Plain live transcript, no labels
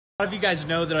A lot of you guys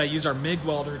know that I use our MIG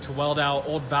welder to weld out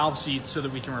old valve seats so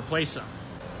that we can replace them.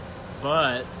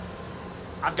 But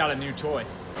I've got a new toy.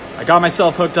 I got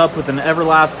myself hooked up with an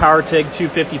Everlast PowerTig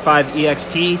 255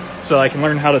 EXT so I can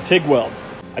learn how to TIG weld.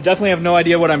 I definitely have no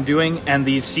idea what I'm doing, and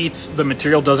these seats, the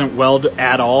material doesn't weld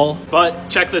at all. But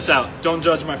check this out. Don't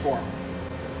judge my form.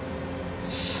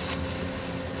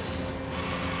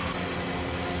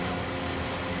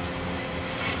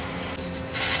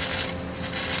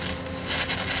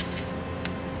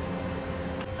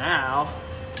 Now,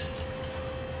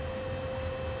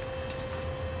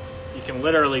 you can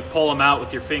literally pull them out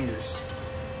with your fingers.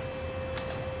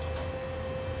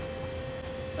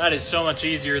 That is so much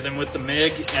easier than with the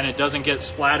MIG, and it doesn't get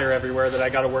splatter everywhere that I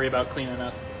gotta worry about cleaning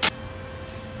up.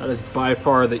 That is by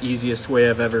far the easiest way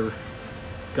I've ever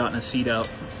gotten a seat out.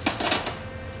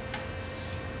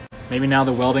 Maybe now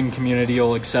the welding community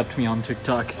will accept me on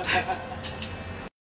TikTok.